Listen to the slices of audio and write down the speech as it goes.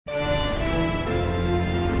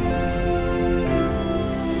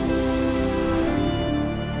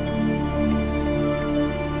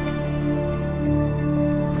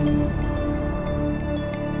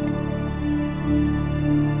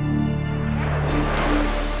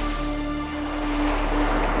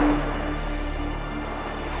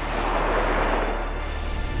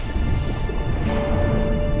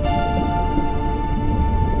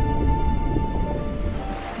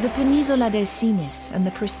Penisola del Sinis and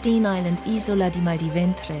the pristine island Isola di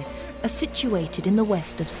Ventre are situated in the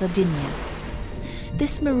west of Sardinia.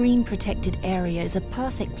 This marine-protected area is a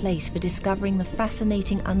perfect place for discovering the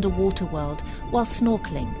fascinating underwater world while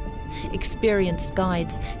snorkeling. Experienced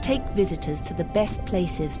guides take visitors to the best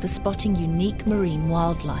places for spotting unique marine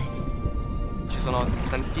wildlife. Ci sono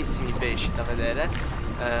tantissimi pesci da vedere,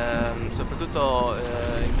 soprattutto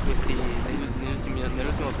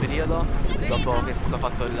nell'ultimo periodo, dopo che è stato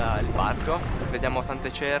fatto il parco. Vediamo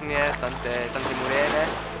tante cernie, tante murene,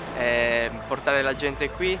 e portare la gente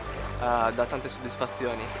qui dà tante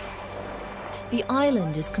soddisfazioni. The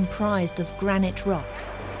island is comprised of granite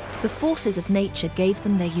rocks. The forces of nature gave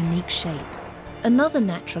them their unique shape. Another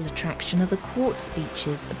natural attraction are the quartz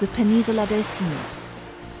beaches of the Penisola del Sinis.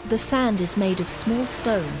 The sand is made of small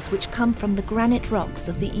stones which come from the granite rocks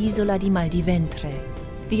of the Isola di Ventre.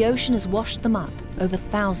 The ocean has washed them up over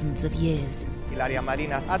thousands of years. L'area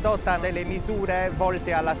marina adotta delle misure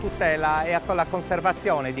volte alla tutela e alla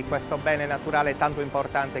conservazione di questo bene naturale tanto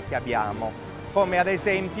importante che abbiamo, come ad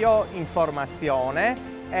esempio informazione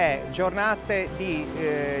e giornate di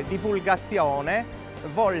divulgazione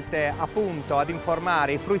volte appunto ad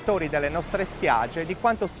informare i fruitori delle nostre spiagge di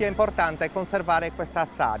quanto sia importante conservare questa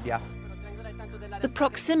sabbia. The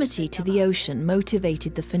proximity to the ocean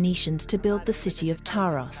motivated the Phoenicians to build the city of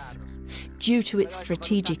Taros. Due to its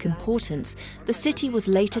strategic importance, the city was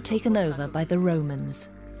later taken over by the Romans.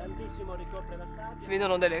 Si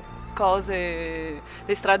vedono delle cose,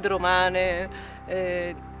 le strade romane,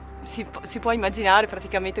 si può immaginare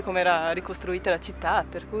praticamente come era ricostruita la città,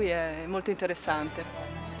 per cui è molto interessante.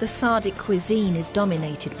 The Sardic cuisine is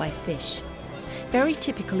dominated by fish. Very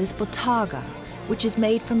typical is botarga, which is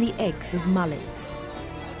made from the eggs of mullets.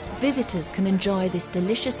 Visitors can enjoy this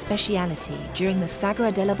delicious speciality during the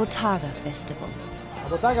Sagra della Botarga festival. La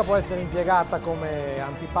botarga può essere impiegata come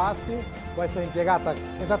antipasti, può essere impiegata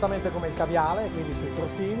esattamente come il caviale, quindi sui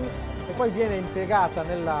crostini, e poi viene impiegata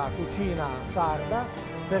nella cucina sarda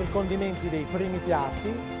per i condimenti dei primi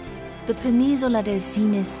piatti. The Penisola del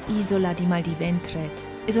Sinis Isola di Ventre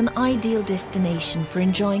is an ideal destination for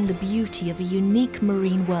enjoying the beauty of a unique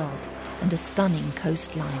marine world and a stunning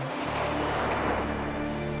coastline.